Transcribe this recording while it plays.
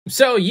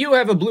So you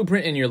have a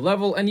blueprint in your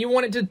level and you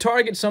want it to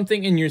target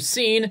something in your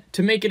scene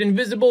to make it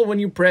invisible when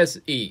you press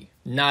E.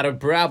 Not a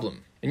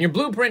problem. In your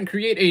blueprint,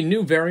 create a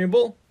new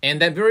variable,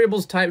 and that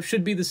variable's type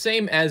should be the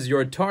same as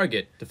your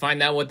target. To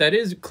find out what that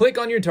is, click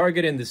on your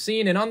target in the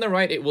scene, and on the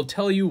right it will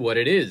tell you what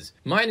it is.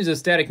 Mine is a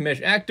static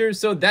mesh actor,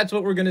 so that's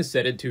what we're going to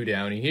set it to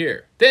down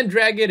here. Then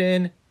drag it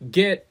in,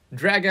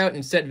 drag out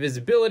and set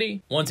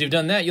visibility. Once you've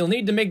done that, you'll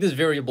need to make this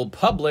variable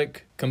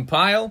public,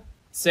 compile,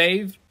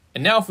 save,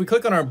 and now if we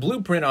click on our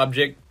blueprint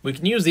object, we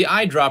can use the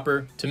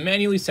eyedropper to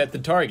manually set the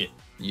target.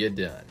 You're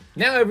done.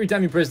 Now every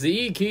time you press the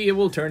E key, it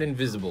will turn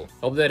invisible.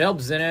 Hope that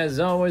helps, and as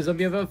always, hope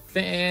you have a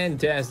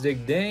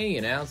fantastic day,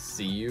 and I'll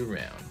see you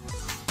around.